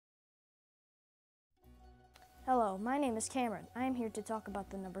Hello, my name is Cameron. I am here to talk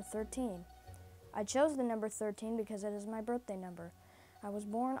about the number 13. I chose the number 13 because it is my birthday number. I was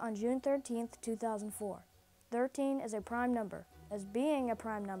born on June 13th, 2004. 13 is a prime number. As being a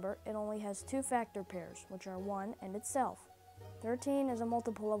prime number, it only has two factor pairs, which are 1 and itself. 13 is a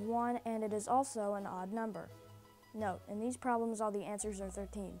multiple of 1 and it is also an odd number. Note, in these problems all the answers are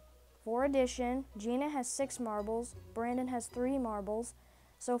 13. For addition, Gina has 6 marbles, Brandon has 3 marbles,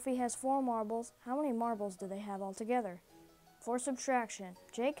 Sophie has 4 marbles. How many marbles do they have altogether? For subtraction,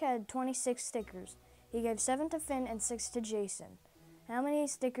 Jake had 26 stickers. He gave 7 to Finn and 6 to Jason. How many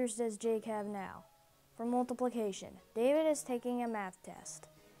stickers does Jake have now? For multiplication, David is taking a math test.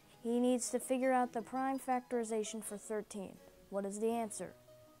 He needs to figure out the prime factorization for 13. What is the answer?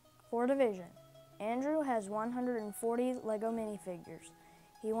 For division, Andrew has 140 Lego minifigures.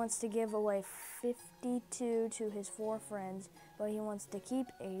 He wants to give away 52 to his 4 friends, but he wants to keep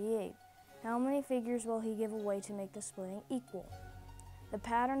 88. How many figures will he give away to make the splitting equal? The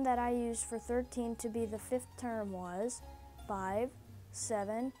pattern that I used for 13 to be the 5th term was 5,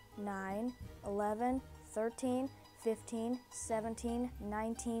 7, 9, 11, 13, 15, 17,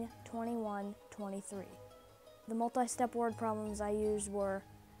 19, 21, 23. The multi-step word problems I used were: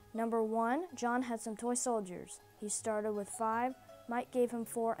 number 1, John had some toy soldiers. He started with 5, Mike gave him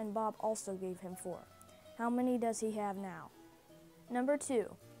 4, and Bob also gave him 4. How many does he have now? Number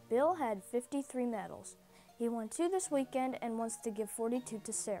 2, Bill had 53 medals. He won 2 this weekend and wants to give 42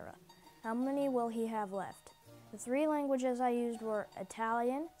 to Sarah. How many will he have left? The 3 languages I used were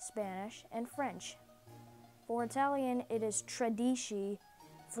Italian, Spanish, and French. For Italian, it is tredici.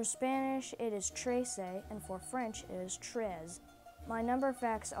 For Spanish, it is trece, and for French, it is tres. My number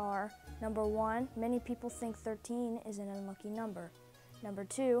facts are: number 1, many people think 13 is an unlucky number. Number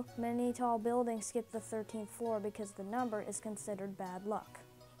 2, many tall buildings skip the 13th floor because the number is considered bad luck.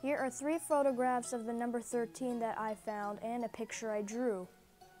 Here are 3 photographs of the number 13 that I found and a picture I drew.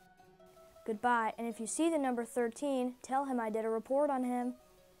 Goodbye, and if you see the number 13, tell him I did a report on him.